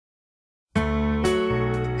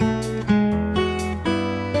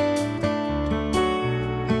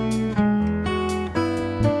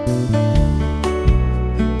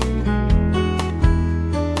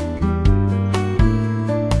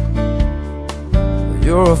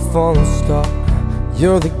You're a falling star,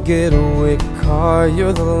 you're the getaway car,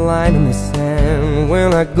 you're the line in the sand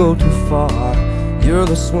when I go too far. You're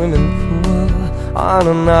the swimming pool on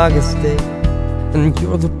an August day, and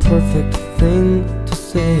you're the perfect thing to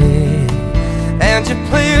say. And you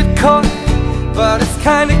play it coy, but it's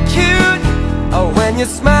kinda cute. Oh, when you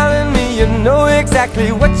smile at me, you know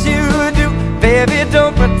exactly what you do. Baby,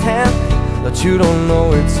 don't pretend that you don't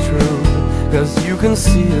know it's true, 'cause you can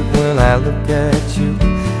see it when I look at you.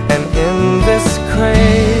 And in this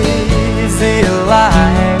crazy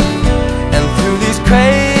life, and through these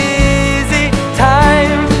crazy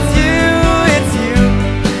times, it's you,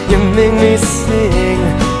 you make me sing.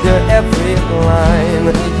 You're every line,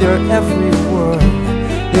 you're every word,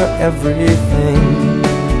 you're everything.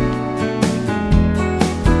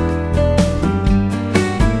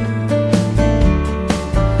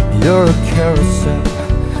 You're a carousel,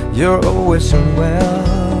 you're always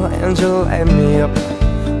well, and you light me up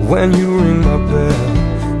when you ring my bell.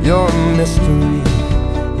 You're a mystery,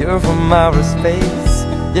 you're from outer space,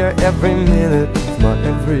 you're every minute of my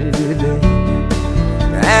everyday.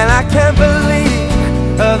 And I can't believe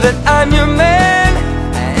that I'm your man,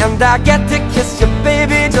 and I get to kiss you,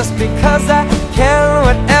 baby, just because I can.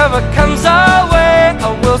 Whatever comes our way, I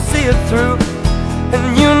will see it through, and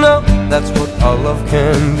you know that's what our love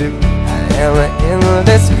can do. And in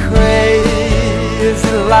this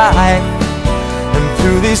crazy life, and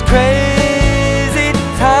through these crazy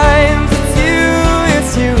times, it's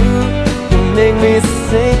you, you make me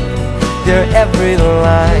sing. You're every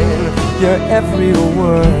line, you're every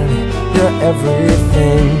word, you're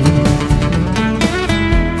everything.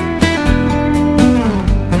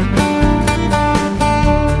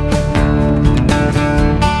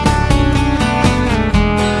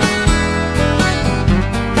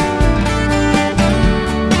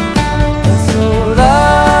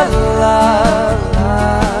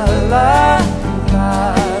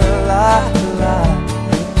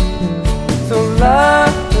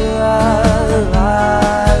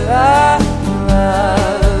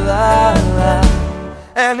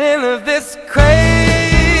 And in this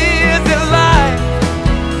crazy life,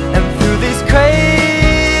 and through these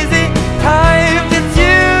crazy times, it's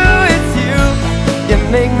you, you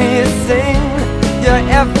make me sing. You're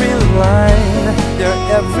every line, you're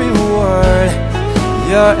every word,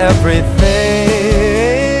 you're everything.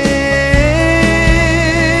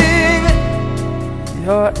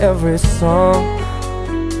 You're every song,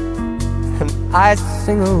 and I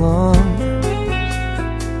sing along,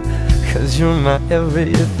 'cause you're my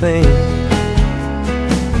everything.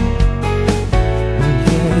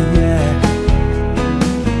 Yeah, yeah.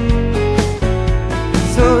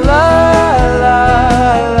 So la la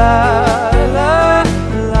la la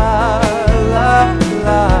la la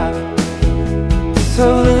la. So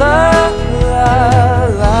la la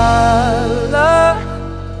la la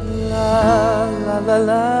la la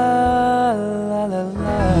la.